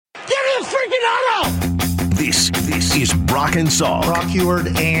freaking auto! This is Brock and Salk. Brock Heward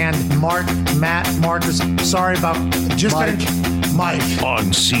and Marcus. Sorry about just Mike.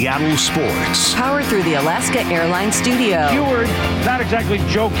 On Seattle Sports. Powered through the Alaska Airlines studio. Heward, not exactly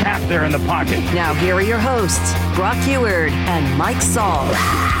Joe Cap there in the pocket. Now here are your hosts, Brock Heward and Mike Salk.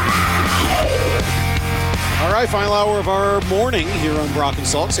 All right, final hour of our morning here on Brock and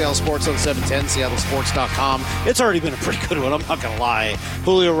Salk, Seattle Sports on 710, seattlesports.com. It's already been a pretty good one, I'm not going to lie.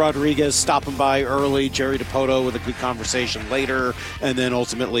 Julio Rodriguez stopping by early, Jerry DiPoto with a good conversation later, and then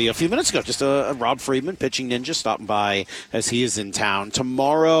ultimately a few minutes ago, just a Rob Friedman, pitching ninja, stopping by as he is in town.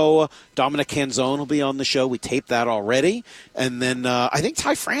 Tomorrow, Dominic Canzone will be on the show. We taped that already. And then I think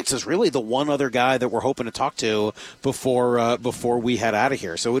Ty France is really the one other guy that we're hoping to talk to before we head out of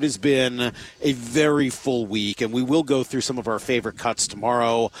here. So it has been a very full week, and we will go through some of our favorite cuts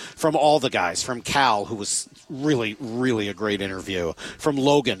tomorrow from all the guys, from Cal, who was really, really a great interview, from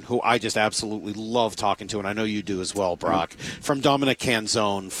Logan, who I just absolutely love talking to, and I know you do as well, Brock, from Dominic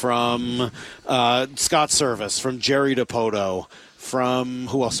Canzone, from Scott Service, from Jerry DiPoto, from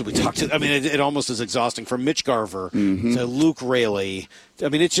who else did we talk to? I mean, it almost is exhausting. From Mitch Garver to Luke Raley. I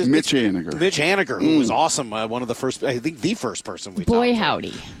mean, it's just Mitch Haniger, who was awesome. One of the first, I think, the first person we talked to. Boy,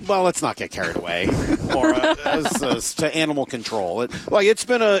 howdy. Well, let's not get carried away. Or to animal control. It's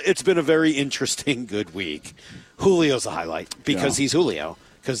been a very interesting, good week. Julio's a highlight because he's Julio.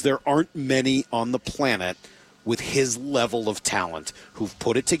 Because there aren't many on the planet with his level of talent who've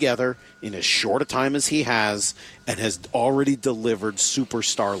put it together in as short a time as he has and has already delivered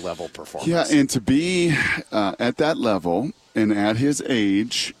superstar-level performance. Yeah, and to be at that level and at his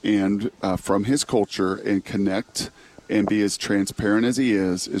age and from his culture and connect and be as transparent as he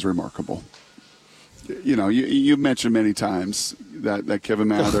is remarkable. You know, you've mentioned many times that Kevin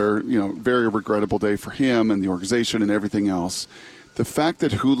Mather, very regrettable day for him and the organization and everything else. The fact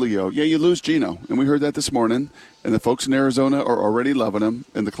that Julio, you lose Gino, and we heard that this morning, and the folks in Arizona are already loving him,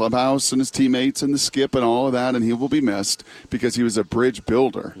 and the clubhouse and his teammates and the skip and all of that, and he will be missed because he was a bridge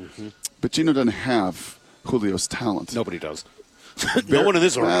builder. Mm-hmm. But Gino doesn't have Julio's talent. Nobody does. No one in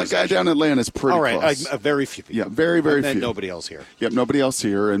this organization. Guy down in Atlanta is pretty close. Very few people. Yeah, very, very few. Nobody else here. Yep, nobody else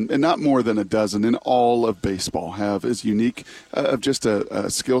here, and not more than a dozen in all of baseball have as unique of just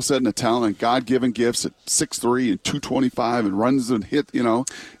a skill set and a talent and God-given gifts at 6'3" and 225 and runs and hit,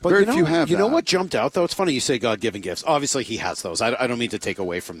 But very few have that. You know what jumped out, though? It's funny you say God-given gifts. Obviously, he has those. I don't mean to take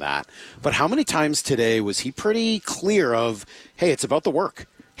away from that. But how many times today was he pretty clear of, hey, it's about the work?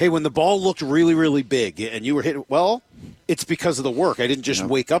 Hey, when the ball looked really, really big and you were hit, well, it's because of the work. I didn't just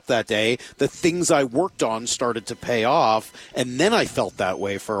wake up that day. The things I worked on started to pay off, and then I felt that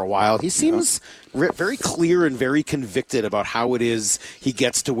way for a while. He seems very clear and very convicted about how it is he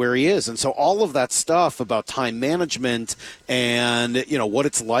gets to where he is. And so all of that stuff about time management and, what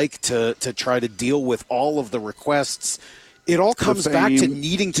it's like to try to deal with all of the requests, it all comes back to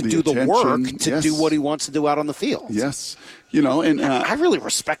needing to do the work to do what he wants to do out on the field. Yes. And I really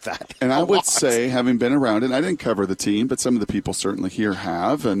respect that. And I would say, having been around it, I didn't cover the team, but some of the people certainly here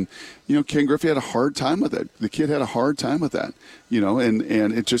have. And, Ken Griffey had a hard time with it. The kid had a hard time with that, and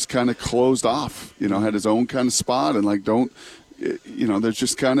it just kind of closed off, had his own kind of spot and there's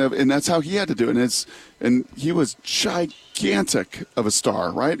just kind of, and that's how he had to do it. And he was gigantic of a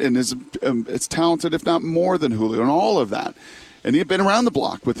star, right? And is as talented, if not more than Julio, and all of that. And he had been around the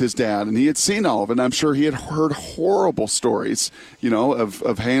block with his dad, and he had seen all of it. And I'm sure he had heard horrible stories,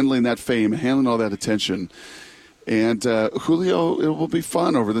 of handling that fame, handling all that attention. And Julio, it will be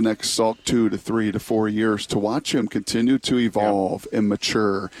fun over the next 2 to 3 to 4 years to watch him continue to evolve and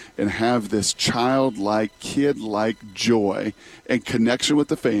mature and have this childlike, kid-like joy and connection with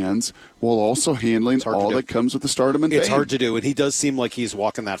the fans while also handling all that comes with the stardom and fame. It's hard to do, and he does seem like he's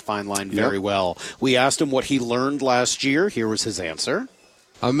walking that fine line very well. We asked him what he learned last year. Here was his answer.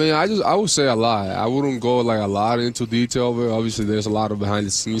 I mean, I would say a lot. I wouldn't go a lot into detail of it. Obviously, there's a lot of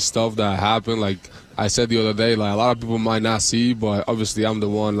behind-the-scenes stuff that happened. Like I said the other day, a lot of people might not see, but obviously I'm the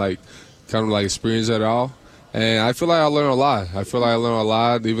one experience it all. And I feel like I learned a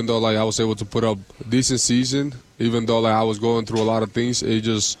lot. Even though I was able to put up a decent season, even though I was going through a lot of things, it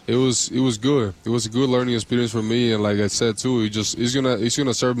was good. It was a good learning experience for me, and like I said too, it's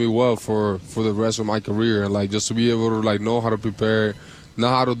gonna serve me well for the rest of my career, and just to be able to know how to prepare, know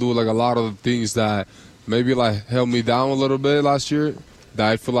how to do a lot of the things that maybe held me down a little bit last year. That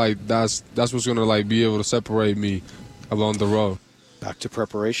I feel like that's what's gonna be able to separate me along the road. Back to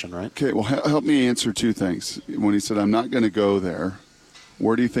preparation, right? Okay, well, help me answer two things. When he said, I'm not going to go there,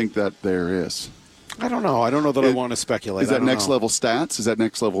 where do you think that there is? I don't know. I don't know that I want to speculate. Is that next level stats? Is that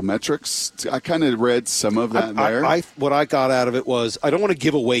next level metrics? I kind of read some of that there. What I got out of it was I don't want to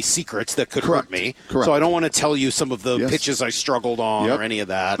give away secrets that could hurt me. Correct. So I don't want to tell you some of the pitches I struggled on or any of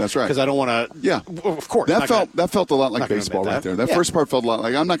that. That's right. Because I don't want to. Yeah. Of course. That felt a lot like baseball right there. That first part felt a lot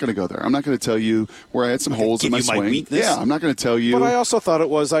like I'm not going to go there. I'm not going to tell you where I had some holes in my swing. Weakness. Yeah, I'm not going to tell you. But I also thought it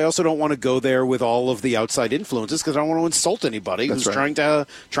was I also don't want to go there with all of the outside influences because I don't want to insult anybody who's trying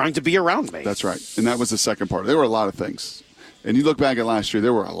to be around me. That's right. And that was the second part. There were a lot of things. And you look back at last year,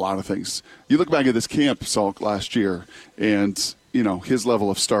 there were a lot of things. You look back at this camp, Salk, last year, and, his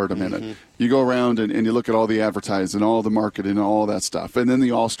level of stardom in it. You go around and you look at all the advertising, all the marketing, and all that stuff. And then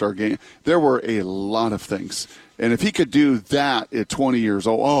the All-Star game. There were a lot of things. And if he could do that at 20 years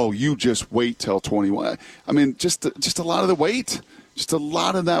old, you just wait till 21. I mean, just a lot of the weight. Just a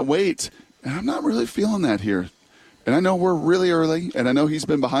lot of that weight. And I'm not really feeling that here. And I know we're really early, and I know he's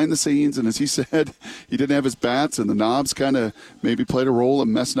been behind the scenes, and as he said, he didn't have his bats, and the knobs kind of maybe played a role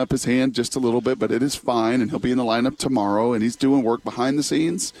in messing up his hand just a little bit, but it is fine, and he'll be in the lineup tomorrow, and he's doing work behind the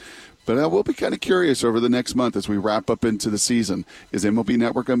scenes. But I will be kind of curious over the next month as we wrap up into the season. Is MLB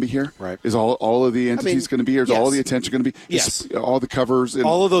Network going to be here? Right. Is all of the entities going to be here? Is all the attention going to be? Yes. All the covers?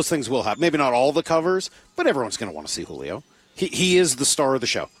 All of those things will happen. Maybe not all the covers, but everyone's going to want to see Julio. He is the star of the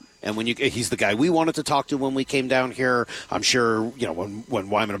show. And he's the guy we wanted to talk to when we came down here. I'm sure, when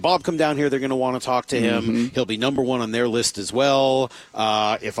Wyman and Bob come down here, they're going to want to talk to him. Mm-hmm. He'll be number one on their list as well.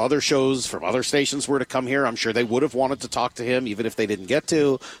 If other shows from other stations were to come here, I'm sure they would have wanted to talk to him, even if they didn't get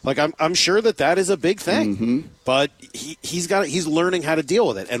to. I'm sure that is a big thing. Mm-hmm. But he's learning how to deal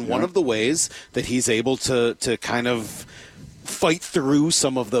with it. And one of the ways that he's able to kind of fight through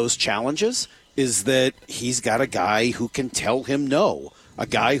some of those challenges is that he's got a guy who can tell him no. A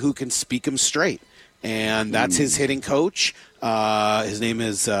guy who can speak him straight, and that's his hitting coach. His name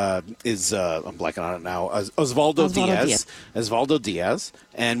is I'm blanking on it now. Osvaldo Diaz.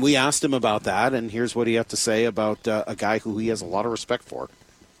 And we asked him about that, and here's what he had to say about a guy who he has a lot of respect for.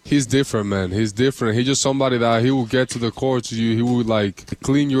 He's different, man. He's different. He's just somebody that he will get to the court to you. He will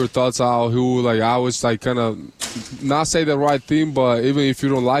clean your thoughts out. He will always kind of not say the right thing, but even if you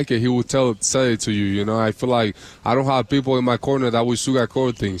don't like it, he will say it to you. I feel like I don't have people in my corner that will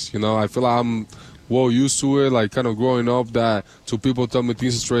sugarcoat things. I feel like I'm well used to it, kind of growing up that to people tell me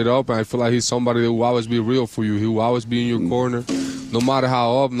things straight up, and I feel like he's somebody that will always be real for you. He will always be in your corner, no matter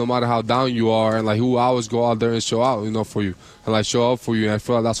how up, no matter how down you are, and he will always go out there and show out, for you, and show up for you. And I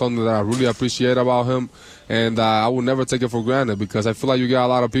feel like that's something that I really appreciate about him, and I will never take it for granted because I feel like you got a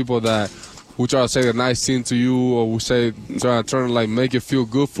lot of people that who try to say a nice thing to you or who try to make it feel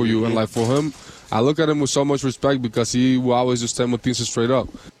good for you, and for him, I look at him with so much respect because he will always just tell me things straight up.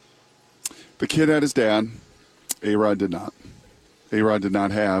 The kid had his dad. A-Rod did not. A-Rod did not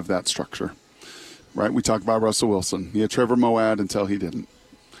have that structure, right? We talked about Russell Wilson. He had Trevor Moawad until he didn't.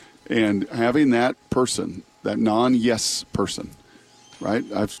 And having that person, that non-yes person, right?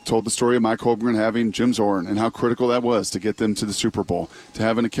 I've told the story of Mike Holmgren having Jim Zorn and how critical that was to get them to the Super Bowl, to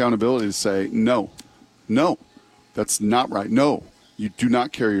have an accountability to say, no, that's not right. No, you do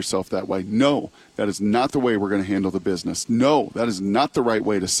not carry yourself that way. No, that is not the way we're going to handle the business. No, that is not the right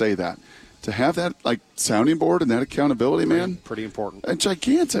way to say that. To have that sounding board and that accountability, man, pretty important. And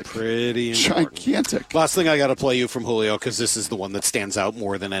gigantic. Pretty important. Gigantic. Last thing I got to play you from Julio, because this is the one that stands out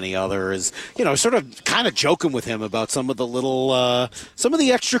more than any other, is sort of kind of joking with him about some of the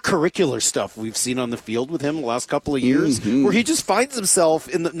extracurricular stuff we've seen on the field with him the last couple of years, where he just finds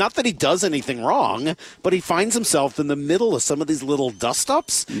himself not that he does anything wrong, but he finds himself in the middle of some of these little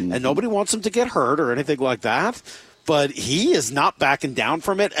dust-ups, and nobody wants him to get hurt or anything like that. But he is not backing down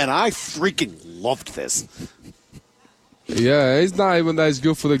from it, and I freaking loved this. Yeah, it's not even that it's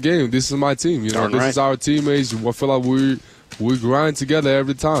good for the game. This is my team. This is our teammates. I feel like we grind together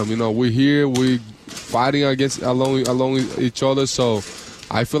every time. We're here. We fighting along each other. So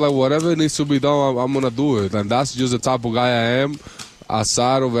I feel like whatever needs to be done, I'm gonna do it. And that's just the type of guy I am.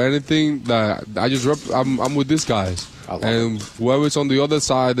 Aside of anything, that I'm with these guys. And whoever's on the other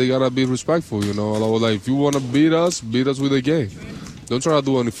side, they gotta be respectful. If you wanna beat us with the game. Don't try to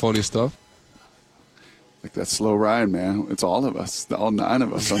do any funny stuff. Like that slow ride, man. It's all of us, all 9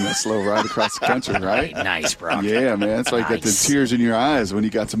 of us on that slow ride across the country, right? Nice, bro. Yeah, man. That's why you got the tears in your eyes when you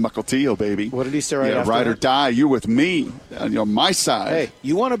got to Mukilteo, baby. What did he say right after ride that? or die, you're with me on my side. Hey,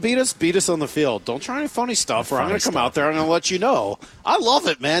 you want to beat us? Beat us on the field. Don't try any funny stuff, or I'm going to come out there and I'm going to let you know. I love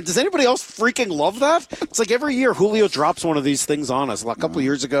it, man. Does anybody else freaking love that? It's like every year Julio drops one of these things on us. A couple of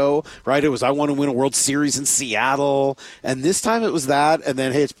years ago, right, it was I want to win a World Series in Seattle. And this time it was that. And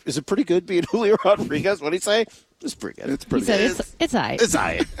then, hey, is it pretty good being Julio Rodriguez? What did he say? It's pretty good. It's pretty He good. said it's all right. It's all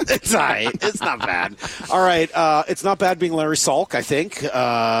right. It's all right. It's not bad. All right. It's not bad being Larry Salk, I think.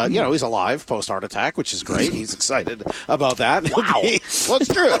 He's alive post-heart attack, which is great. He's excited about that. Wow. Well, it's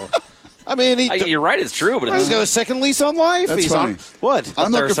true. I mean, you're right. It's true, but he's got a second lease on life. That's he's funny. on what?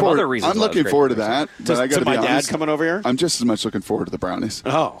 I'm There are looking some forward. other reasons I'm why it's looking great. forward to that. But I got To to my be dad honest, coming over here? I'm just as much looking forward to the brownies.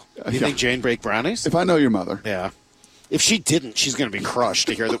 Oh. You Yeah. think Jane baked brownies? If I know your mother. Yeah. If she didn't, she's going to be crushed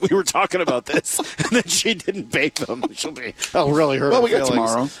to hear that we were talking about this, and then she didn't bake them. That'll really hurt. Well, her we got feelings.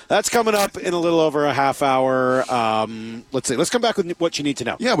 tomorrow. That's coming up in a little over a half hour. Let's see. Let's come back with what you need to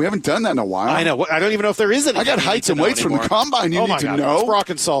know. Yeah, we haven't done that in a while. I know. I don't even know if there is any. I got heights and weights from the combine. You oh need my to God. know. It's Brock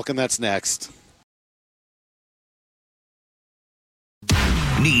and Salk, and that's next.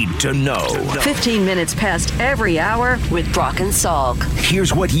 Need to know. 15 minutes past every hour with Brock and Salk.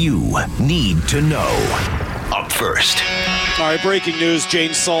 Here's what you need to know. Up first. All right, breaking news. Jane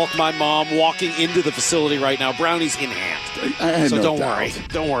Salk, my mom, walking into the facility right now. Brownies in hand. I had So no don't doubt. worry.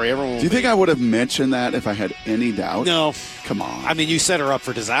 Don't worry. Everyone will Do you think be- I would have mentioned that if I had any doubt? No. Come on. I mean, you set her up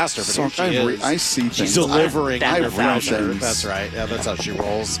for disaster, but Salk, here she is. I see things. She's delivering I under read pressure. things. That's right. Yeah, that's how she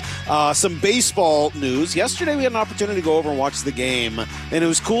rolls. Some baseball news. Yesterday, we had an opportunity to go over and watch the game, and it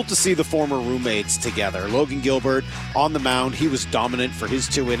was cool to see the former roommates together. Logan Gilbert on the mound. He was dominant for his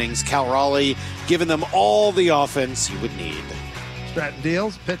 2 innings. Cal Raleigh giving them all the offense you would need. Stratton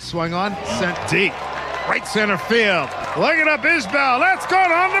deals, pitch swung on, sent deep. Right center field. Looking up Isbell. That's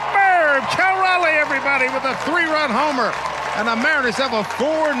gone on the bird. Cal Raleigh, everybody, with a 3-run homer. And the Mariners have a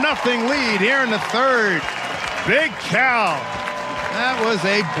 4-0 lead here in the third. Big Cal. That was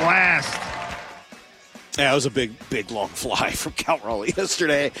a blast. Yeah, it was a big, long fly from Cal Raleigh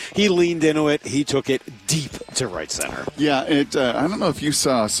yesterday. He leaned into it. He took it deep to right center. Yeah, I don't know if you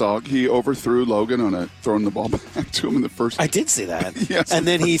saw Salk. He overthrew Logan on throwing the ball back to him in the first. I did see that. Yes. And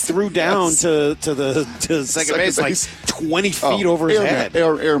then he threw down Yes. to second base like 20 feet over his head.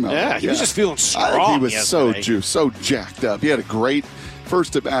 Air melon. Yeah, he was just feeling strong. I think he was so yesterday. juiced, so jacked up. He had a great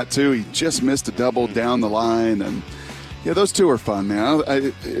first at bat too. He just missed a double down the line, and yeah, those two are fun, man.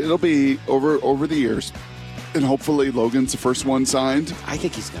 It'll be over the years. And hopefully Logan's the first one signed. I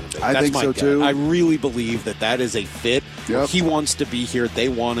think he's going to be. I That's think my so, gut. too. I really believe that is a fit. Yep. He wants to be here. They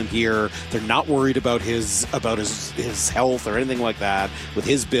want him here. They're not worried about his health or anything like that. With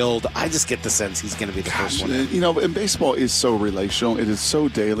his build, I just get the sense he's going to be the first one. You know, and baseball is so relational. It is so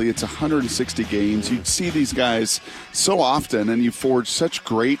daily. It's 160 games. You see these guys so often, and you forge such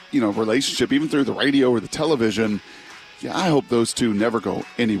great, relationship, even through the radio or the television. Yeah, I hope those two never go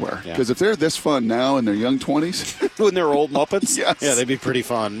anywhere. Because if they're this fun now in their young 20s. When they're old Muppets? Yes. Yeah, they'd be pretty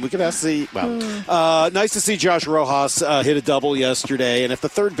fun. We could ask nice to see Josh Rojas hit a double yesterday. And if the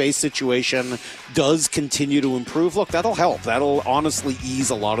third base situation does continue to improve, look, that'll help. That'll honestly ease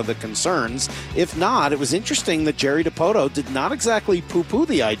a lot of the concerns. If not, it was interesting that Jerry DiPoto did not exactly poo-poo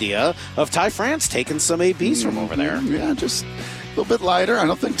the idea of Ty France taking some ABs from over there. Yeah, just a little bit lighter. I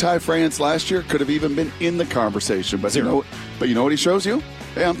don't think Ty France last year could have even been in the conversation. But you know what he shows you?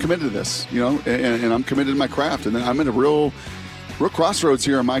 Hey, I'm committed to this, and I'm committed to my craft. And then I'm in a real crossroads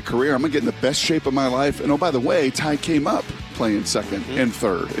here in my career. I'm going to get in the best shape of my life. And, oh, by the way, Ty came up playing second and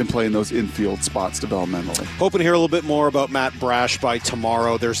third and playing those infield spots developmentally. Hoping to hear a little bit more about Matt Brash by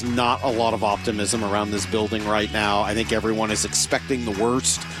tomorrow. There's not a lot of optimism around this building right now. I think everyone is expecting the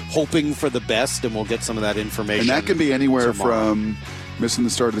worst, hoping for the best, and we'll get some of that information. And that can be anywhere tomorrow. from missing the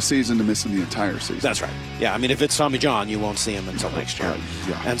start of the season to missing the entire season. That's right. Yeah, I mean, if it's Tommy John, you won't see him until next year.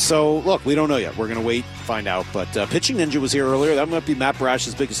 Yeah. And so, look, we don't know yet. We're going to wait, find out. But Pitching Ninja was here earlier. That might be Matt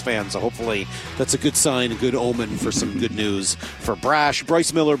Brash's biggest fan, so hopefully that's a good sign, a good omen for some good news for Brash.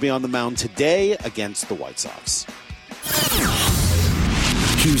 Bryce Miller be on the mound today against the White Sox.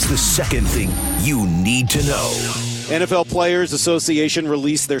 Here's the second thing you need to know. NFL Players Association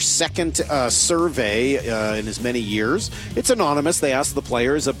released their second survey in as many years. It's anonymous. They asked the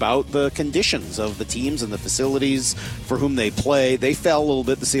players about the conditions of the teams and the facilities for whom they play. They fell a little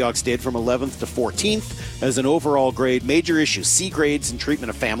bit, the Seahawks did, from 11th to 14th as an overall grade. Major issues: C grades in treatment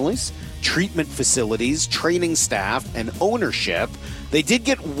of families, treatment facilities, training staff, and ownership. They did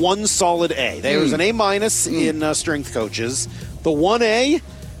get one solid A. There was an A- in strength coaches. The 1A,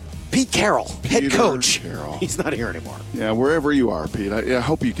 Pete Carroll, head coach. Carroll. He's not here anymore. Yeah, wherever you are, Pete, I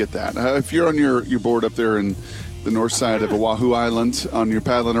hope you get that. If you're on your board up there in the north side of Oahu Island on your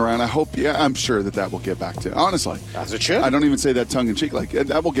paddling around, I'm sure that will get back to, honestly. As it should. I don't even say that tongue-in-cheek. Like,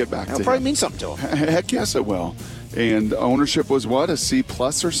 that will get back to It'll him. probably mean something to him. Heck yes, it will. And ownership was what, a C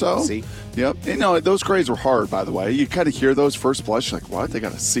plus or so? C. Yep. And, those grades were hard, by the way. You kind of hear those first blush, like, what? They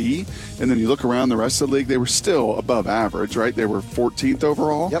got a C? And then you look around the rest of the league, they were still above average, right? They were 14th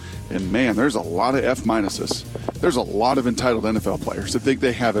overall. Yep. And, man, there's a lot of F minuses. There's a lot of entitled NFL players that think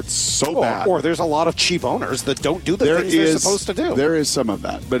they have it so bad. Or there's a lot of cheap owners that don't do the things they're supposed to do. There is some of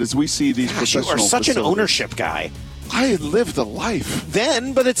that. But as we see these professional you are such an facilities- ownership guy. I lived a life.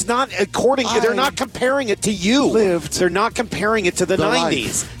 Then, but it's not they're not comparing it to you. They're not comparing it to the 90s.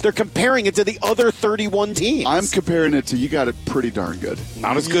 life. They're comparing it to the other 31 teams. I'm comparing it to you got it pretty darn good.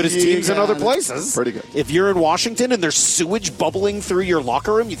 Not as good as teams in other places. Pretty good. If you're in Washington and there's sewage bubbling through your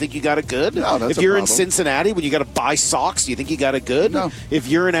locker room, you think you got it good? No, that's If a you're in problem. Cincinnati when you got to buy socks, you think you got it good? No. If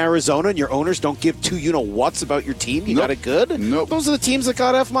you're in Arizona and your owners don't give two you-know-whats about your team, you Nope. got it good? Nope. Those are the teams that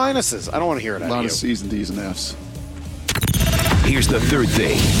got F minuses. I don't want to hear it A out lot of of you. C's and D's and F's. Here's the third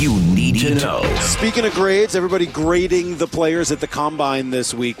thing you need to know. Speaking of grades, everybody grading the players at the Combine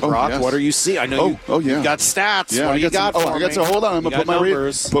this week. Brock, yes. what are you seeing? I know yeah. you got stats. Yeah, what I do you got got some, for I got me? some. Hold on, I'm You gonna got put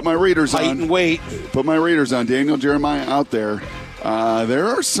numbers. my readers Height on. and weight. Put my readers on. Daniel Jeremiah out there. There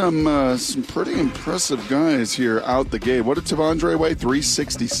are some pretty impressive guys here out the gate. What did Tavondre weigh?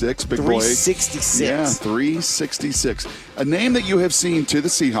 366, big boy. 366. Yeah, 366. A name that you have seen to the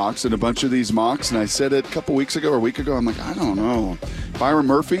Seahawks in a bunch of these mocks, and I said it a couple weeks ago or a week ago. I'm like, I don't know. Byron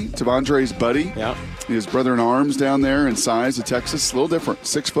Murphy, Tavondre's buddy. Yeah. His brother in arms down there in size of Texas. A little different.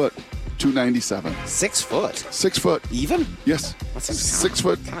 6 foot, 297. 6 foot. 6 foot. Even? Yes. That seems 6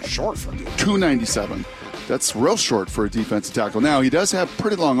 foot. kind of short for you. 297. That's real short for a defensive tackle. Now, he does have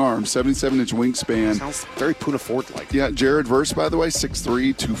pretty long arms, 77-inch wingspan. Sounds very Puna Ford-like. Yeah, Jared Verse, by the way,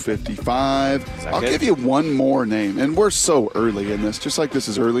 6'3", 255. that I'll good? give you one more name, and we're so early in this, just like this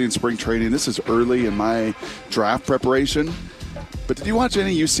is early in spring training. This is early in my draft preparation. But did you watch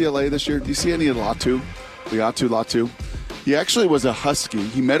any UCLA this year? Do you see any of Latu? Latu? He actually was a Husky.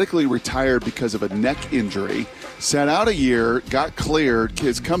 He medically retired because of a neck injury. Sat out a year, got cleared,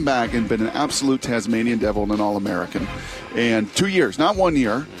 has come back and been an absolute Tasmanian devil and an All-American. And 2 years, not 1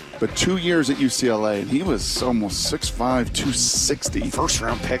 year, but 2 years at UCLA. And he was almost 6'5", 260.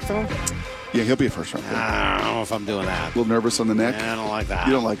 First-round pick, though? Yeah, he'll be a first-round pick. I don't know if I'm doing that. A little nervous on the neck? I don't like that.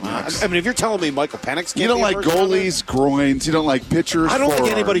 You don't like necks? I mean, if you're telling me Michael Penix can't You don't be a like first-rounder, goalies, groins. You don't like pitchers, I don't like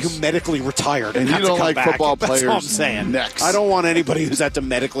forearms. anybody who medically retired And and you had to don't come like back. football That's all I'm players' saying. necks. I don't want anybody who's had to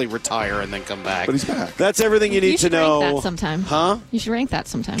medically retire and then come back. But he's back. That's everything you need to should know. rank that sometime. Huh? You should rank that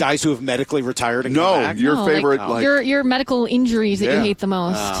sometime. Guys who have medically retired and No, come back. your No, favorite, like, your medical injuries that Yeah. you hate the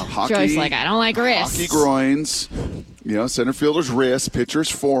most. hockey, Joey's like, I don't like wrists. hockey groins, center fielder's wrists, pitcher's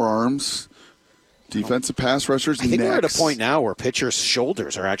forearms, defensive pass rushers, I think we're at a necks. point now where pitchers'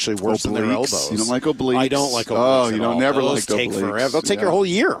 shoulders are actually worse than their Obliques. elbows. You don't like obliques? I don't like obliques. Oh, at you don't all. never Those liked take obliques. forever. They'll take Yeah. your whole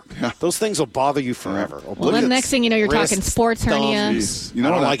year. Yeah. Those things will bother you forever. Well, then Obliques, next thing you know, you're talking wrists, sports hernia. Jeez. You know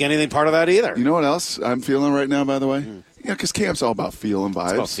I don't what like anything part of that either. You know what else I'm feeling right now, by the way? Yeah, because camp's all about feeling vibes.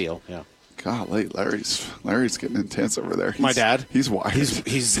 It's about feel, yeah. Golly, Larry's getting intense over there. My dad. He's wired.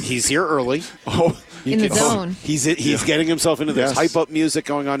 He's here early. Oh, In the zone. He's getting himself into this Yes. hype up music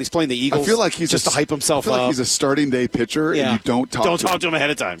going on. He's playing the Eagles. I feel like he's just to hype himself I feel up. like he's a starting day pitcher, and you don't talk to him ahead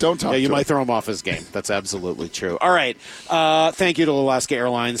of time. Don't talk Yeah, you to might him. throw him off his game. That's absolutely true. All right. Thank you to Alaska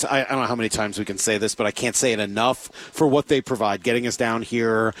Airlines. I don't know how many times we can say this, but I can't say it enough for what they provide, getting us down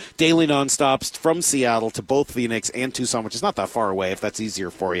here, daily nonstops from Seattle to both Phoenix and Tucson, which is not that far away if that's easier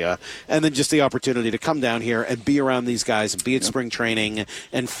for you. And then just the opportunity to come down here and be around these guys and be at spring training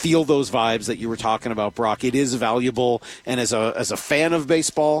and feel those vibes that you were talking about, Brock. It is valuable. And as a fan of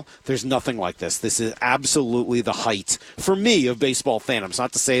baseball, there's nothing like this. This is absolutely the height, for me, of baseball fandom. It's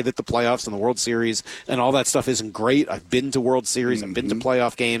not to say that the playoffs and the World Series and all that stuff isn't great. I've been to World Series. I've been to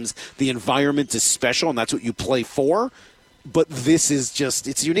playoff games. The environment is special, and that's what you play for. But this is just,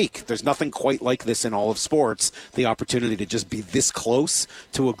 it's unique. There's nothing quite like this in all of sports. The opportunity to just be this close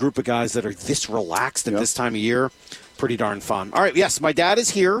to a group of guys that are this relaxed at this time of year. Pretty darn fun. All right, yes, my dad is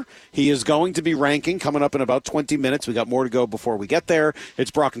here. He is going to be ranking coming up in about 20 minutes. We got more to go before we get there.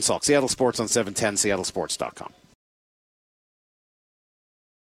 It's Brock and Salk, Seattle Sports on 710, seattlesports.com.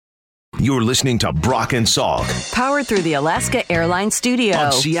 You're listening to Brock and Salk Powered through the Alaska Airlines Studio.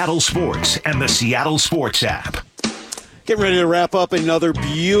 on Seattle Sports and the Seattle Sports app. Getting ready to wrap up another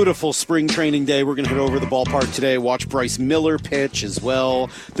beautiful spring training day. We're going to head over to the ballpark today, watch Bryce Miller pitch as well.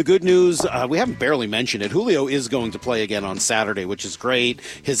 The good news, we haven't barely mentioned it. Julio is going to play again on Saturday, which is great.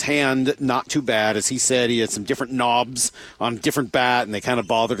 His hand, not too bad. As he said, he had some different knobs on a different bat, and they kind of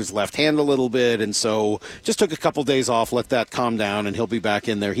bothered his left hand a little bit. And so just took a couple days off, let that calm down, and he'll be back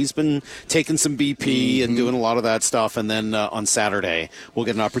in there. He's been taking some BP and doing a lot of that stuff. And then on Saturday, we'll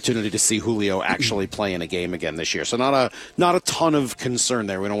get an opportunity to see Julio actually play in a game again this year. So not a ton of concern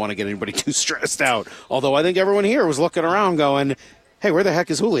there. We don't want to get anybody too stressed out. Although I think everyone here was looking around going, hey, where the heck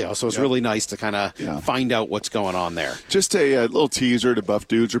is Julio? So it's really nice to kind of find out what's going on there. Just a little teaser to Buff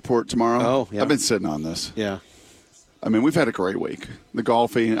Dudes Report tomorrow. Oh, yeah. I've been sitting on this. Yeah. I mean, we've had a great week. The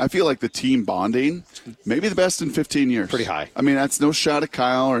golfing, I feel like the team bonding, maybe the best in 15 years. Pretty high. I mean, that's no shot at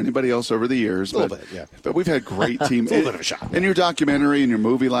Kyle or anybody else over the years. A little bit, yeah. But we've had great team. A little bit of a shot. And your documentary and your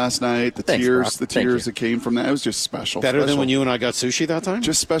movie last night, the Thanks, tears Brock. that came from that, it was just special. Better than Special. when you and I got sushi that time?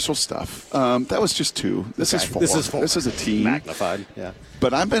 Just special stuff. That was just 2. This is 4. This is 4. This is a team. Magnified, yeah.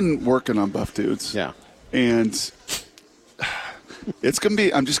 But I've been working on Buff Dudes. Yeah. And it's going to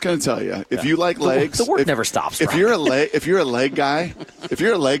be, I'm just going to tell you, if you like legs. The work never stops, If Brock. you're a leg guy,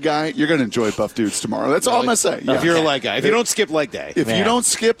 you're going to enjoy Buff Dudes tomorrow. That's all I'm going to say. If you're a leg guy. If you don't skip leg day. If you don't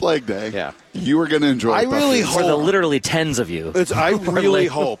skip leg day, you are going to enjoy I Buff really Dudes. For the literally tens of you. I really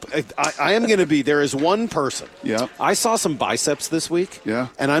hope. I am going to be. There is one person. Yeah. I saw some biceps this week. Yeah.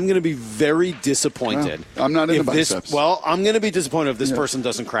 And I'm going to be very disappointed. Well, I'm not into this, biceps. Well, I'm going to be disappointed if this person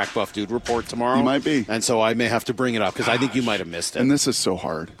doesn't crack Buff Dude Report tomorrow. You might be. And so I may have to bring it up because I think you might have missed it. And this is so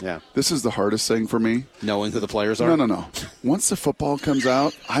hard. Yeah. This is the hardest thing for me. Knowing who the players are? No. Once the football comes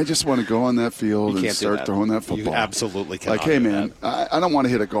out, I just want to go on that field and start throwing that football. You absolutely cannot. Like, hey, do man, that. I don't want to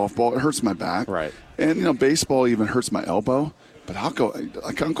hit a golf ball. It hurts my back. Right. And, baseball even hurts my elbow. But I'll go,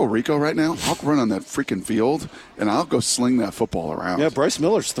 like Uncle Rico right now, I'll run on that freaking field, and I'll go sling that football around. Yeah, Bryce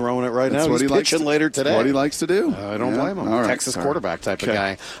Miller's throwing it right That's now. what He's he likes pitching to, later today. That's what he likes to do. I don't blame him. All right. Texas All right. quarterback type of Okay.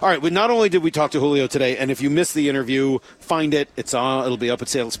 guy. All right, well, not only did we talk to Julio today, and if you missed the interview, find it. It's on. It'll be up at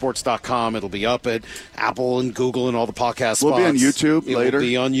SeattleSports.com. It'll be up at Apple and Google and all the podcast spots. We'll be on YouTube later. It'll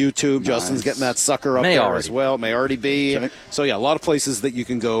be on YouTube. Nice. Justin's getting that sucker up May there already. as well. May already be. Okay. So, yeah, a lot of places that you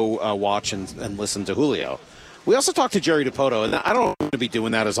can go watch and listen to Julio. We also talked to Jerry DiPoto, and I don't want to be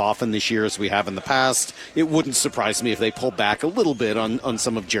doing that as often this year as we have in the past. It wouldn't surprise me if they pull back a little bit on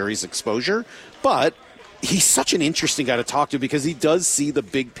some of Jerry's exposure, but he's such an interesting guy to talk to because he does see the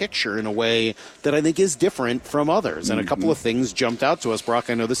big picture in a way that I think is different from others. And a couple of things jumped out to us, Brock.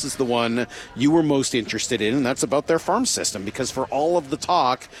 I know this is the one you were most interested in, and that's about their farm system, because for all of the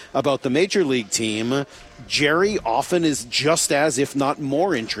talk about the Major League team, Jerry often is just as, if not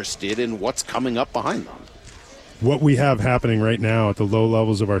more, interested in what's coming up behind them. What we have happening right now at the low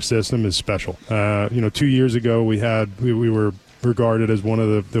levels of our system is special. 2 years ago, we were regarded as one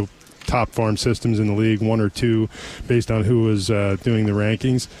of the top farm systems in the league, 1 or 2, based on who was doing the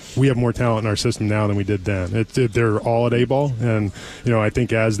rankings. We have more talent in our system now than we did then. They're all at A-ball, and I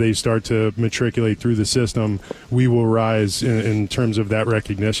think as they start to matriculate through the system, we will rise in terms of that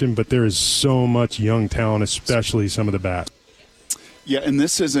recognition. But there is so much young talent, especially some of the bat. Yeah, and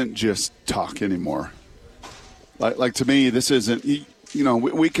this isn't just talk anymore. Like to me, this isn't.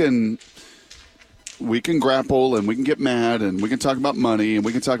 We can grapple and we can get mad and we can talk about money and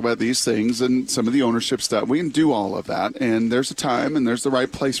we can talk about these things and some of the ownership stuff. We can do all of that, and there's a time and there's the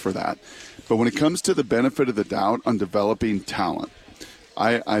right place for that. But when it comes to the benefit of the doubt on developing talent,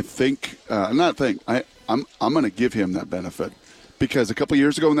 I'm going to give him that benefit, because a couple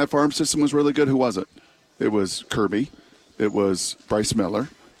years ago when that farm system was really good, who was it? It was Kirby. It was Bryce Miller.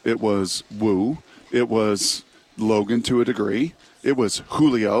 It was Wu. It was Logan to a degree. It was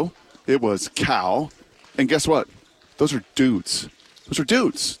Julio. It was Cal. And guess what? Those are dudes. Those are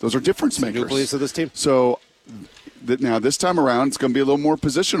dudes. Those are difference makers. Nucleus of this team. So now this time around, it's going to be a little more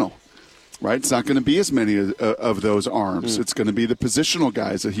positional, right? It's not going to be as many of those arms. It's going to be the positional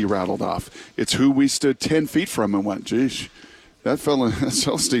guys that he rattled off. It's who we stood 10 feet from and went, geez, that fella,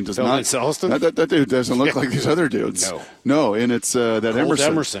 Celestine does not. Celestine? That dude doesn't look like these other dudes. No, and it's that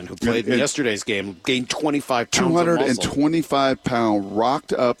Emerson, who played in yesterday's game, gained 25 pounds 225-pound,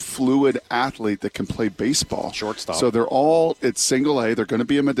 rocked-up, fluid athlete that can play baseball. Shortstop. So it's single A. They're going to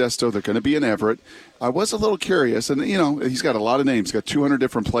be a Modesto. They're going to be an Everett. I was a little curious, and, he's got a lot of names. He's got 200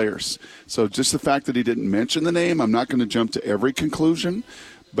 different players. So just the fact that he didn't mention the name, I'm not going to jump to every conclusion.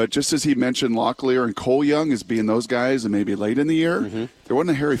 But just as he mentioned Locklear and Cole Young as being those guys and maybe late in the year, there wasn't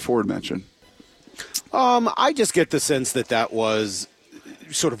a Harry Ford mention. I just get the sense that was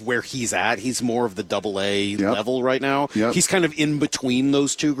sort of where he's at. He's more of the AA level right now. He's kind of in between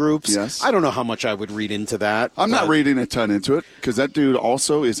those two groups. Yes. I don't know how much I would read into that. I'm not reading a ton into it because that dude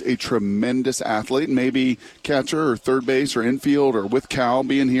also is a tremendous athlete. Maybe catcher or third base or infield or with Cal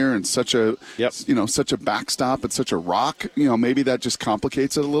being here and such a such a backstop and such a rock. Maybe that just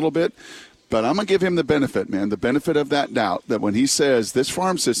complicates it a little bit. But I'm going to give him the benefit, man, the benefit of that doubt that when he says this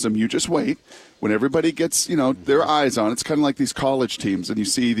farm system, you just wait. When everybody gets, their eyes on it, it's kind of like these college teams, and you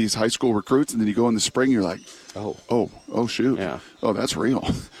see these high school recruits, and then you go in the spring, you're like, oh, shoot. Yeah. Oh, that's real.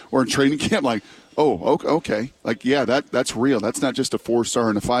 Or in training camp, like, oh, okay. Like, yeah, that's real. That's not just a 4-star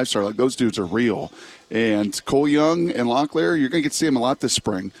and a 5-star. Like, those dudes are real. And Cole Young and Locklear, you're going to get to see them a lot this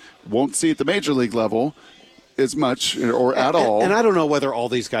spring. Won't see at the major league level as much or at all. And I don't know whether all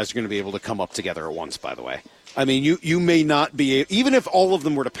these guys are going to be able to come up together at once, by the way. I mean, you may not be, even if all of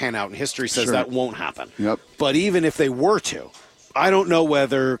them were to pan out, and history says that won't happen. Yep. But even if they were to, I don't know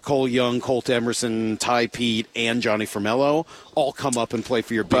whether Cole Young, Colt Emerson, Ty Pete, and Johnny Formello all come up and play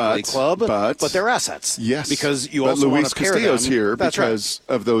for your big league club, but they're assets. Yes. Because you also want to pair them. Luis Castillo's here because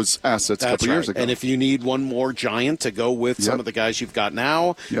of those assets a couple years ago. And if you need one more giant to go with some of the guys you've got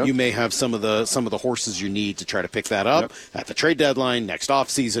now, you may have some of the horses you need to try to pick that up at the trade deadline, next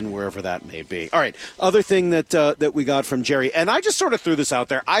offseason, wherever that may be. All right, other thing that we got from Jerry, and I just sort of threw this out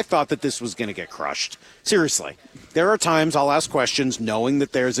there. I thought that this was going to get crushed. Seriously. There are times I'll ask questions knowing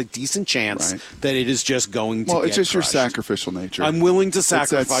that there's a decent chance that it is just going to get Well, it's just crushed. your sacrificial nature. I'm willing to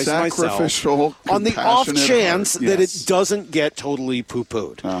sacrifice myself on the off chance heart. that it doesn't get totally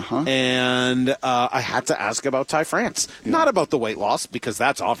poo-pooed. Uh-huh. And I had to ask about Ty France. Not about the weight loss, because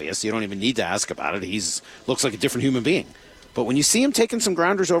that's obvious. You don't even need to ask about it. He's looks like a different human being. But when you see him taking some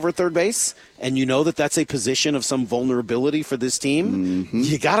grounders over at third base, and you know that that's a position of some vulnerability for this team,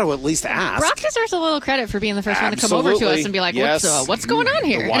 you got to at least ask. Brock deserves a little credit for being the first one to come over to us and be like, what's going on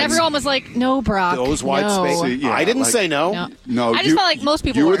here? And everyone was like, no, Brock. Those wide spaces. I didn't say no. No, I just felt like most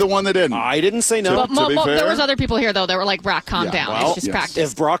people were the one that didn't. I didn't say no. But there was other people here, though, that were like, Brock, calm down. Well, it's just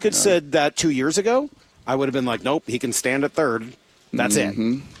practice. If Brock had said that 2 years ago, I would have been like, nope, he can stand at third. That's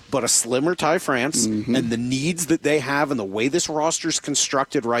it. But a slimmer Ty France and the needs that they have and the way this roster's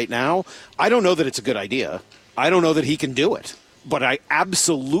constructed right now, I don't know that it's a good idea. I don't know that he can do it. But I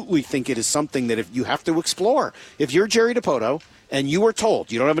absolutely think it is something that if you have to explore. If you're Jerry Dipoto and you are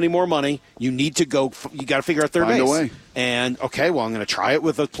told you don't have any more money, you need to go, you got to figure out third base. Find a way. And, okay, well, I'm going to try it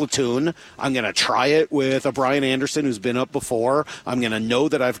with a platoon. I'm going to try it with a Brian Anderson who's been up before. I'm going to know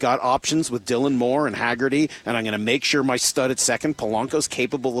that I've got options with Dylan Moore and Haggerty, and I'm going to make sure my stud at second, Polanco's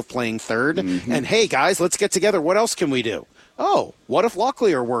capable of playing third. And, hey, guys, let's get together. What else can we do? Oh, what if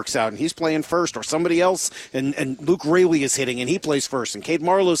Locklear works out and he's playing first, or somebody else and Luke Raley is hitting and he plays first, and Cade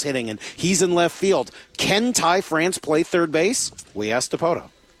Marlowe's hitting and he's in left field. Can Ty France play third base? We asked Dipoto.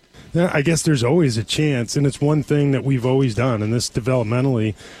 Yeah, I guess there's always a chance, and it's one thing that we've always done, and this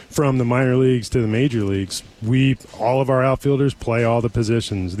developmentally from the minor leagues to the major leagues. All of our outfielders play all the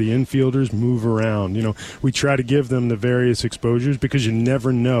positions. The infielders move around. We try to give them the various exposures because you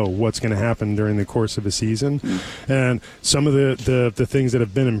never know what's going to happen during the course of a season. And some of the things that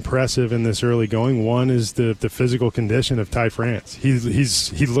have been impressive in this early going, one is the physical condition of Ty France.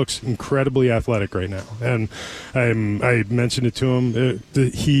 He looks incredibly athletic right now, and I mentioned it to him.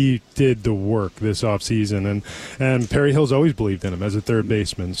 He did the work this offseason, and Perry Hill's always believed in him as a third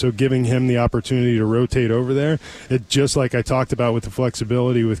baseman. So giving him the opportunity to rotate over there, it just like I talked about with the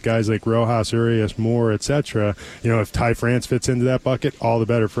flexibility with guys like Rojas, Urias, Moore, etc. If Ty France fits into that bucket, all the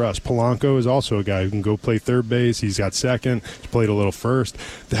better for us. Polanco is also a guy who can go play third base. He's got second. He's played a little first.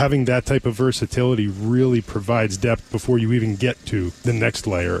 Having that type of versatility really provides depth before you even get to the next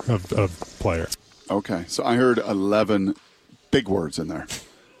layer of player. Okay, so I heard 11 big words in there.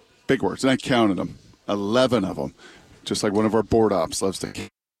 Big words, and I counted them. 11 of them. Just like one of our board ops loves to count.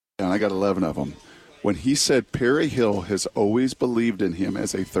 And I got 11 of them. When he said Perry Hill has always believed in him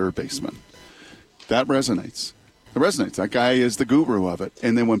as a third baseman, that resonates. It resonates. That guy is the guru of it.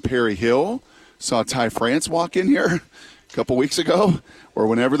 And then when Perry Hill saw Ty France walk in here a couple weeks ago, or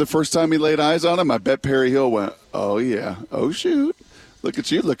whenever the first time he laid eyes on him, I bet Perry Hill went, oh, yeah, oh, shoot. Look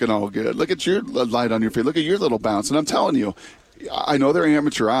at you looking all good. Look at your light on your feet. Look at your little bounce. And I'm telling you, I know they're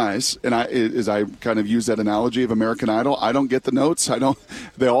amateur eyes, and as I kind of use that analogy of American Idol, I don't get the notes.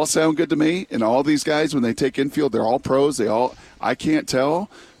 They all sound good to me, and all these guys, when they take infield, they're all pros. I can't tell.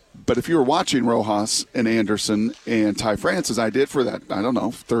 But if you were watching Rojas and Anderson and Ty France, as I did for that,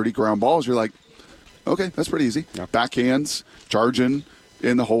 30 ground balls, you're like, okay, that's pretty easy. Yeah. Backhands, charging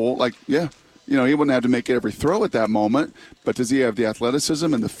in the hole, He wouldn't have to make every throw at that moment, but does he have the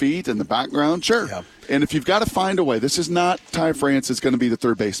athleticism and the feet and the background? Sure. Yeah. And if you've got to find a way, this is not Ty France is going to be the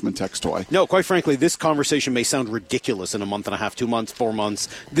third baseman Tex Toy. No, quite frankly, this conversation may sound ridiculous in a month and a half, 2 months, 4 months.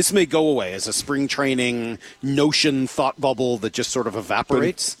 This may go away as a spring training notion thought bubble that just sort of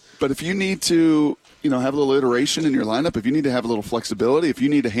evaporates. But if you need to have a little iteration in your lineup, if you need to have a little flexibility, if you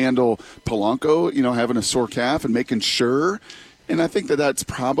need to handle Polanco, having a sore calf and making sure. And I think that's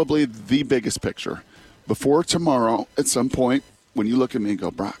probably the biggest picture. Before tomorrow, at some point, when you look at me and go,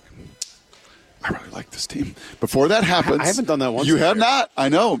 Brock, I really like this team. Before that happens. I haven't done that once. You have not. I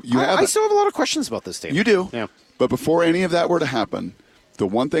know. You haven't. I still have a lot of questions about this team. You do. Yeah. But before any of that were to happen, the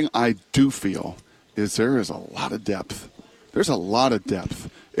one thing I do feel is there is a lot of depth. There's a lot of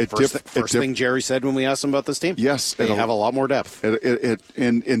depth. First thing Jerry said when we asked him about this team? Yes. They have a lot more depth.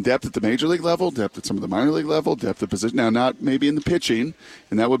 In depth at the major league level, depth at some of the minor league level, depth of position. Now, not maybe in the pitching,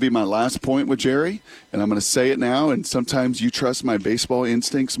 and that would be my last point with Jerry, and I'm going to say it now, and sometimes you trust my baseball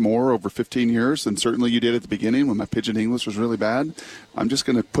instincts more over 15 years than certainly you did at the beginning when my pigeon English was really bad. I'm just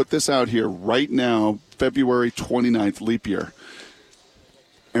going to put this out here right now, February 29th, leap year.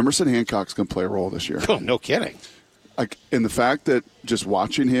 Emerson Hancock's going to play a role this year. Oh, no kidding. And the fact that just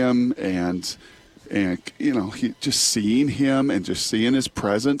watching him and he just seeing him and just seeing his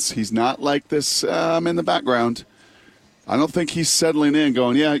presence, he's not like this, I'm in the background. I don't think he's settling in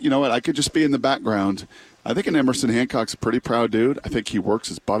going, yeah, you know what, I could just be in the background. I think Emerson Hancock's a pretty proud dude. I think he works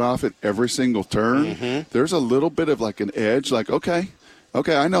his butt off at every single turn. Mm-hmm. There's a little bit of an edge, okay,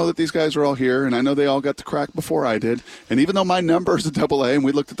 I know that these guys are all here, and I know they all got the crack before I did. And even though my number is a AA, and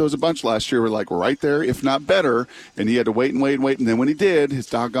we looked at those a bunch last year, we're right there, if not better. And he had to wait. And then when he did, his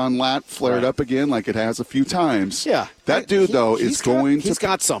doggone lat flared up again like it has a few times. Yeah. That dude, though, is going to... He's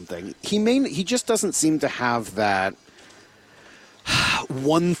got something. He just doesn't seem to have that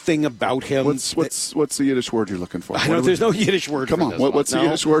one thing about him. What's the Yiddish word you're looking for? I know there's no Yiddish word. Come on, what's the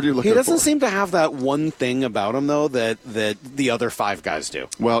Yiddish word you're looking for? He doesn't seem to have that one thing about him though that the other five guys do.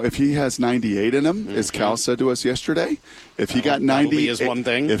 Well, if he has 98 in him, as Cal said to us yesterday, if he got 90 is one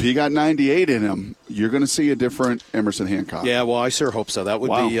thing. If he got 98 in him, you're going to see a different Emerson Hancock. Yeah, well, I sure hope so. That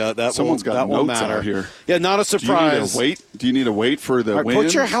would be that. Someone's got notes matter out here. Yeah, not a surprise. Do you need to wait for the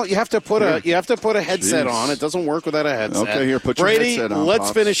wins? You have to put a headset on. It doesn't work without a headset. Okay, here, put your headset on.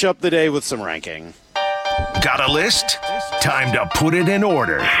 Let's finish up the day with some ranking. Got a list? Time to put it in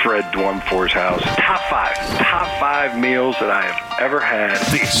order. Fred Dwumfor's house. Top five meals that I have ever had.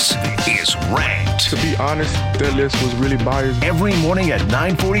 This is Ranked. To be honest, that list was really biased. Every morning at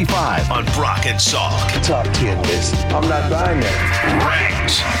 9:45 on Brock and Salk. Top 10 list. I'm not buying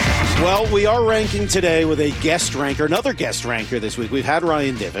that. Ranked. Well, we are ranking today with a guest ranker, another guest ranker this week. We've had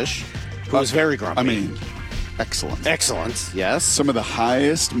Ryan Divish, who was very grumpy. Excellent, yes. Some of the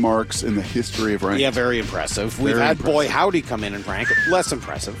highest marks in the history of ranking. Yeah, very impressive. We've had Boy Howdy come in and rank. Less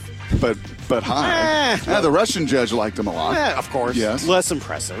impressive. But high. The Russian judge liked him a lot. Of course. Yes. Less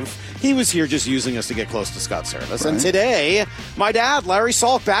impressive. He was here just using us to get close to Scott Service. Right. And today, my dad, Larry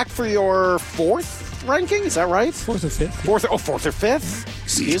Salk, back for your fourth ranking. Is that right? Fourth or fifth. Fourth or fifth?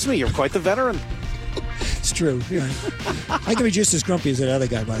 Excuse me, you're quite the veteran. It's true. Yeah. I can be just as grumpy as that other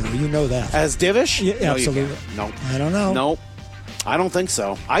guy, by the way. You know that. As Divish? Yeah, no, absolutely. No. I don't know. No. I don't think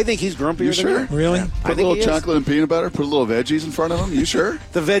so. I think he's grumpier you sure? than you. Really? Yeah. Put a little chocolate and peanut butter, put a little veggies in front of him. You sure?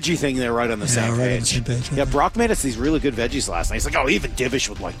 The veggie thing there right on the same right page. On the same page. Yeah, Brock made us these really good veggies last night. He's like, even Divish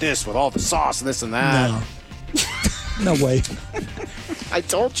would like this with all the sauce and this and that. No way. I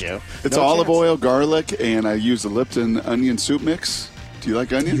told you. It's olive oil, garlic, and I use the Lipton onion soup mix. Do you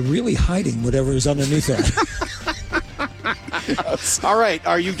like onion? You're really hiding whatever is underneath that. Yes. All right.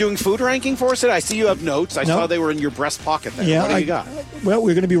 Are you doing food ranking for us today? I see you have notes. I saw they were in your breast pocket there. Yeah, what do you got? Well,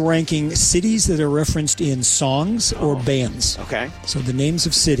 we're going to be ranking cities that are referenced in songs or bands. Okay. So the names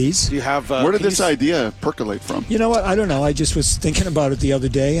of cities. Do you have? Where did this idea percolate from? You know what? I don't know. I just was thinking about it the other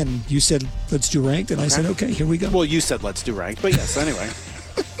day, and you said, let's do ranked. And I said, okay, here we go. Well, you said let's do ranked, but yes, anyway.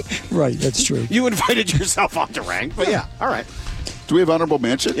 Right, that's true. You invited yourself on to ranked, but yeah, all right. Do we have honorable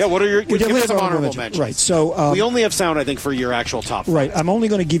mentions? Yeah, what are your give us some honorable mentions? Right, so... we only have sound, I think, for your actual top five. Right, I'm only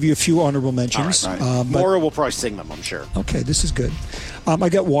going to give you a few honorable mentions. All right. Maura will probably sing them, I'm sure. Okay, this is good. I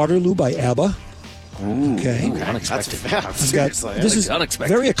got Waterloo by ABBA. Ooh, okay. Ooh, unexpected. This is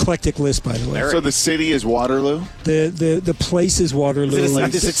unexpected. Very eclectic list, by the way. So the city is Waterloo? The place is Waterloo.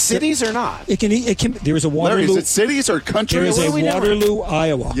 Is it cities or not? It can. There is a Waterloo. Larry, is it cities or country? There is a Waterloo,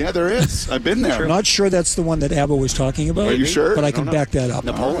 Iowa. Yeah, there is. I've been there. I'm not sure that's the one that ABBA was talking about. Are you sure? But I can back that up.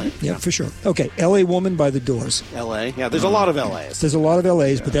 Napoleon? Yeah, for sure. Okay, L.A. Woman by The Doors. L.A.? Yeah, there's a lot of L.A.s. There's a lot of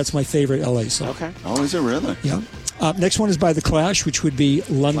L.A.s, but that's my favorite L.A. song. Okay. Oh, is it really? Yeah. Next one is by The Clash, which would be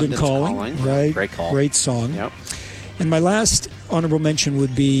London Calling. Right. Great call. Great song. Yep. And my last honorable mention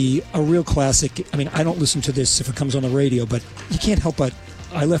would be a real classic. I mean, I don't listen to this if it comes on the radio, but you can't help but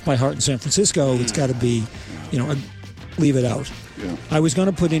I Left My Heart in San Francisco. It's got to be, leave it out. Yeah. I was going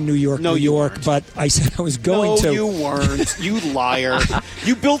to put in New York, but I said I was going to. No, you weren't. You liar.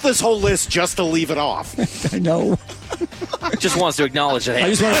 You built this whole list just to leave it off. I know. Just wants to acknowledge that. I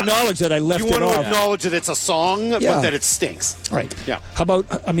just want to acknowledge that I left it off. You want to acknowledge that it's a song, but that it stinks. Right. Yeah. How about,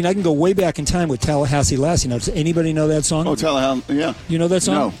 I can go way back in time with Tallahassee Lassie. Now, does anybody know that song? Oh, Tallahassee, yeah. You know that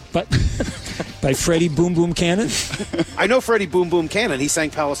song? No. But by Freddie Boom Boom Cannon? I know Freddie Boom Boom Cannon. He sang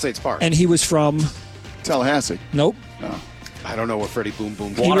Palisades Park. And he was from? Tallahassee. Nope. No. I don't know what Freddie Boom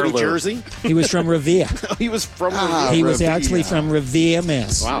Boom. Waterloo. New Jersey. He was from Revere. He was from Revere. He was actually from Revere,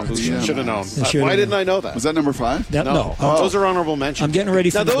 Mass. Wow, who should have known? Should Why have didn't known. I know that? Was that number 5? No. Those are honorable mentions. I'm getting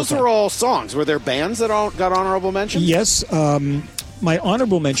ready for now. number Those 5. were all songs. Were there bands that all got honorable mentions? Yes. My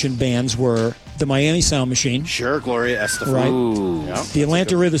honorable mention bands were the Miami Sound Machine. Sure, Gloria Estefan. Right. Ooh. Yep. The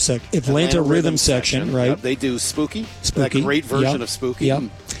Atlanta Rhythm Section, right? Yep. They do Spooky. Spooky. That great version Yep. of Spooky. Yep.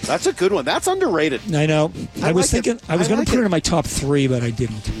 That's a good one. That's underrated. I know. I was like thinking it. I was I going like to put it. it in my top 3, but I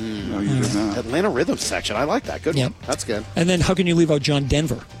didn't. No, you did not. Atlanta Rhythm Section. I like that. Good Yep. one. That's good. And then how can you leave out John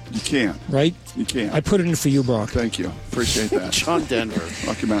Denver, You can't. right? You can't. I put it in for you, Brock. Thank you. Appreciate that. John Denver.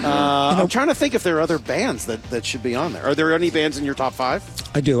 Rocky Mountain. I'm trying to think if there are other bands that should be on there. Are there any bands in your top 5?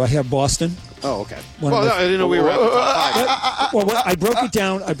 I do. I have Boston. Oh, okay. One of Well, the- I didn't know we were at the top 5. Well, I broke it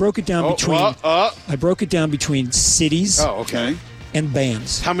down. I broke it down between cities Oh, okay. and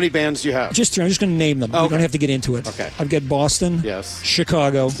bands. How many bands do you have? I'm just going to name them. We Okay. don't have to get into it. Okay. I've got Boston, Yes.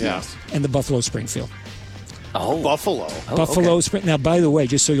 Chicago, Yes. and the Buffalo Springfield. Oh. Buffalo. Buffalo Spring. Now, by the way,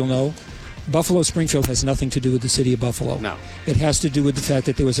 just so you'll know, Buffalo Springfield has nothing to do with the city of Buffalo. No. It has to do with the fact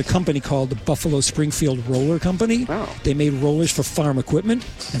that there was a company called the Buffalo Springfield Roller Company. Oh. They made rollers for farm equipment,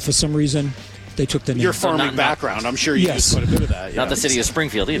 and for some reason, they took the name. Your farming background. I'm sure you Yes. did quite a bit of that. Not the city of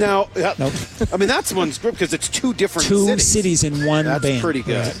Springfield either. Now, Nope. I mean, that's one's group because it's two different Two cities in one That's band. pretty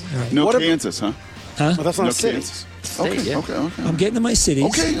good. Right. No what ab- Kansas, huh? Huh? Well, that's not No a city. Kansas. State, Okay, yeah. okay. I'm getting to my cities.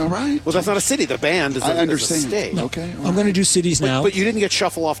 Okay, all right. Well, that's not a city. The band is I a understand. state. Okay, all I'm going to right. do cities now. But you didn't get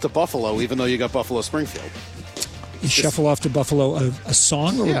shuffle off to Buffalo, even though you got Buffalo Springfield. You shuffle off to Buffalo a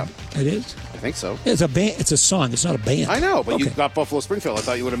song? Or Yeah. It is? I think so. It's a band. It's a song. It's not a band. I know, but you Okay. got Buffalo Springfield. I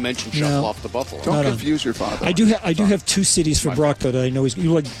thought you would have mentioned shuffle No. off to Buffalo. Don't Not on. confuse your father. I do have 2 cities for Brock that I know.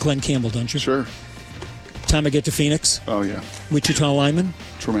 You like Glenn Campbell, don't you? Sure. Time I get to Phoenix, Oh, yeah. Wichita Lineman.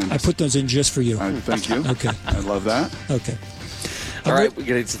 Tremendous. I put those in just for you. Thank you. Okay. I love that. Okay. All right, we're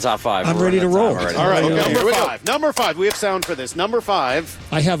getting to the top 5. I'm We're ready running to out roll. of time already. All right, Okay. okay, Here we go. Number 5. We have sound for this. Number 5.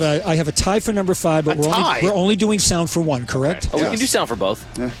 I have a tie for number 5, but A tie? we're only doing sound for one. Correct? Oh, we can do sound for both.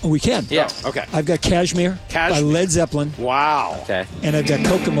 Oh, we can. Yeah. Okay. I've got Cashmere by Led Zeppelin, Wow. Okay. and I've got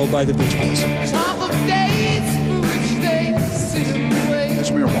Kokomo by the Beach Boys.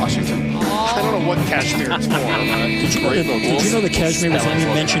 Kashmir, Washington. I don't know what Kashmir is for. Did you know that Cashmere was only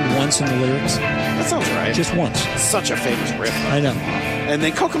mentioned once in the lyrics? That sounds right. Just once. Such a famous riff. I know. And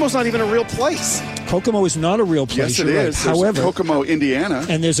then Kokomo's not even a real place. Kokomo is not a real place. Yes, it you're right. is. There's However, Kokomo, Indiana.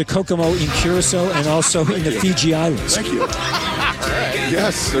 and there's a Kokomo in Curacao and also in the Fiji Islands. Thank you.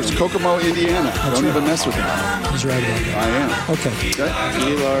 Yes, there's Kokomo, Indiana. Don't even mess with me. He's right about that. I am. Okay.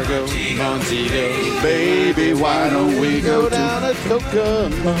 Key Largo, Montego. Baby, why don't we go down to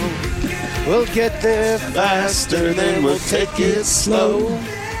Kokomo? We'll get there faster, then we'll take it slow.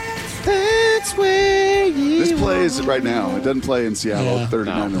 That's where you This plays right now. It doesn't play in Seattle. Yeah.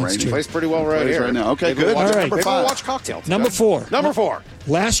 39 in the that's rain. true. plays pretty well right Plays here. right now. Okay, Maybe good. We'll watch, All right. Number Number 5. five. Watch Cocktail. Number 4. Number 4.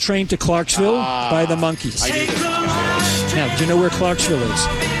 Last Train to Clarksville by the Monkees. I knew this. Now, do you know where Clarksville is?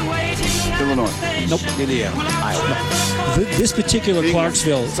 Illinois. Nope. Indiana. This particular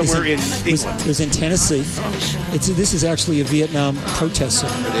Clarksville Somewhere in is England. is in Tennessee. This is actually a Vietnam protest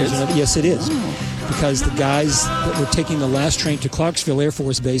center. It is? Yes, it is. Because the guys that were taking the last train to Clarksville Air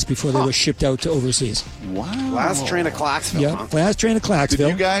Force Base before they were shipped out to overseas. Wow. Last train to Clarksville. Yeah, Huh? last train to Did Clarksville.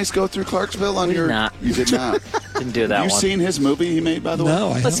 you guys go through Clarksville on We did your? not. You did not. Didn't do that You one. seen his movie he made, by the way? No,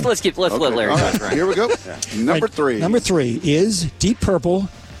 I Let's haven't. let Okay, Larry all go. right. Right. Here we go. Number Right, 3. Number 3 is Deep Purple,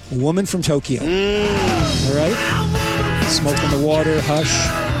 Woman from Tokyo. All right? Smoke in the Water, Hush,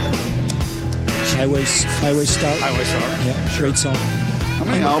 Highway Star. Highway Star. Yeah, great song. How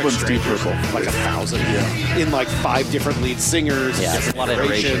many albums Deep Purple? Like 1,000. Yeah. In like 5 different lead singers. Yeah, different a lot of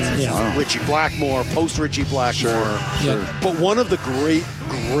iterations. Yeah. Wow. Richie Blackmore, post Richie Blackmore. Sure. But one of the great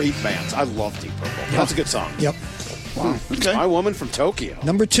bands. I love Deep Purple. That's a good song. Yep. Wow. Okay. My Woman from Tokyo.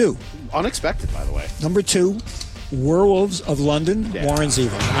 Number 2. Unexpected, by the way. Number 2 Werewolves of London, Warren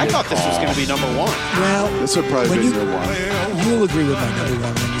Zevon. I thought this was going to be number one. Well, this would probably be your one. You'll agree with my number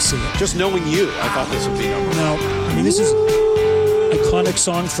one when you see it. Just knowing you, I thought this would be number one. No, I mean, this is iconic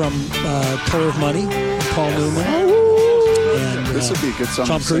song from Color of Money, Paul Newman. And, this would be a good song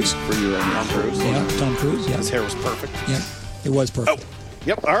Tom Cruise. For you, Tom Cruise. Yeah, Tom Cruise. Yeah. His hair was perfect. Yeah, it was perfect. Oh.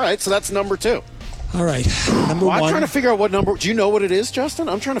 Yep. All right. So that's number two. All right. Number one. I'm trying to figure out what number. Do you know what it is, Justin?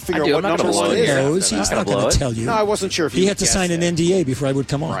 I'm trying to figure out what number one He is. knows. He's not going to tell you. No, I wasn't sure if he had to sign an NDA before I would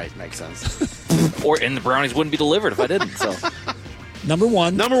come on. Right. Makes sense. And the brownies wouldn't be delivered if I didn't. So. Number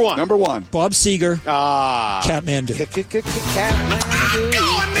one. Number one. Bob Seger. Catmandu.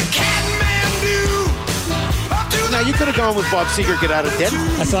 Now you could have gone with Bob Seger, Get Out of Debt.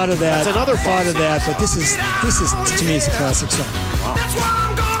 I thought of that. That's another thought of that, but this is to me, it's a classic song.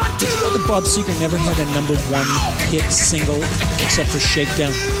 Wow. Did you know that Bob Seger never had a number one hit single except for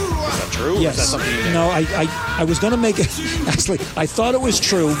Shakedown? Is that true? Yes. Is that something you No, I was going to make it. Actually, I thought it was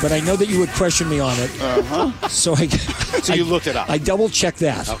true, but I know that you would question me on it. So you looked it up. I double checked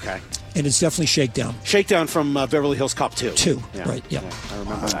that. Okay. And it's definitely Shakedown. Shakedown from Beverly Hills Cop 2. Right, yeah. I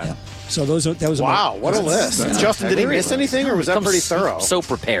remember that. Yeah. So that was wow, what a list. Justin, did he miss anything, or was that pretty thorough? So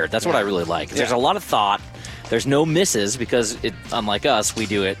prepared. That's what I really like. There's a lot of thought. There's no misses because, unlike us, we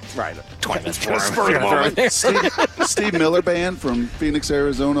do it 20 minutes before. Steve Miller Band from Phoenix,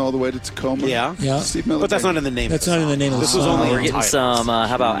 Arizona, all the way to Tacoma. Yeah. Steve Miller But that's Band. not in the name. That's not in the name of the song. song. This was only We're getting some.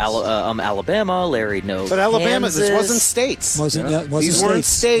 How about Alabama? Larry, no. But Alabama, Kansas. this wasn't states. Wasn't These weren't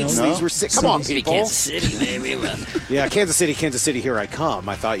states. No. These were come on, people. Kansas City, baby. Yeah, Kansas City, here I come.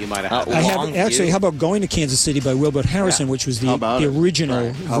 I thought you might have had I have actually. How about Going to Kansas City by Wilbert Harrison, which was the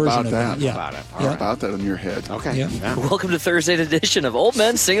original How version about of that? it. Yeah. How about that in your head? Okay. Yeah. Welcome to Thursday's edition of Old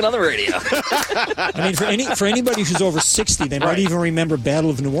Men Singing on the Radio. I mean, for anybody who's over 60, they might even remember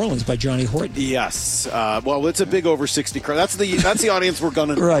Battle of New Orleans by Johnny Horton. Yes. Well, it's a big over 60 crowd. That's the audience we're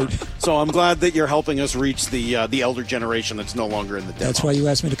gunning for. Right. So I'm glad that you're helping us reach the elder generation that's no longer in the demo. That's why you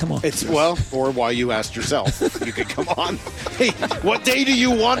asked me to come on. Or why you asked yourself if you could come on. Hey, what day do you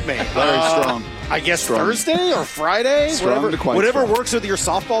want me? Very strong. I guess Thursday or Friday, whatever works with your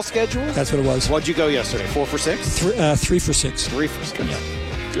softball schedule. That's what it was. What'd you go yesterday? 4 for 6? 3 for 6. 3 for 6. Yeah.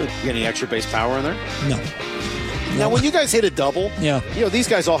 Good. You got any extra base power in there? No. Now, when you guys hit a double, yeah, these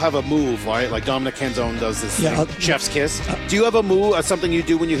guys all have a move, right? Like Dominic Canzone does this thing, Chef's Kiss. Do you have a move, something you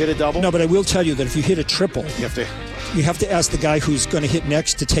do when you hit a double? No, but I will tell you that if you hit a triple, you have to ask the guy who's going to hit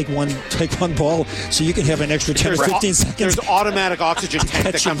next to take one ball so you can have an extra 10 or 15 seconds. There's automatic oxygen tank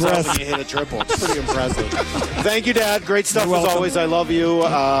that comes out when you hit a triple. It's pretty impressive. Thank you, Dad. Great stuff as always. I love you.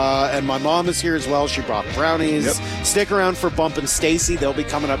 And my mom is here as well. She brought brownies. Yep. Stick around for Bump and Stacy. They'll be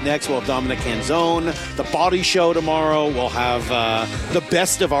coming up next. We'll have Dominic Canzone. The Body Show tomorrow. We'll have the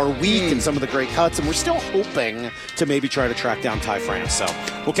best of our week and some of the great cuts. And we're still hoping to maybe try to track down Ty France. So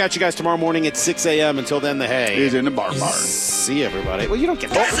we'll catch you guys tomorrow morning at 6 a.m. Until then, the hay is in the bar. See everybody. Well, you don't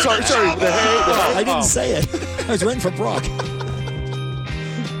get that. Sorry. The hay. I didn't say it. I was waiting for Brock.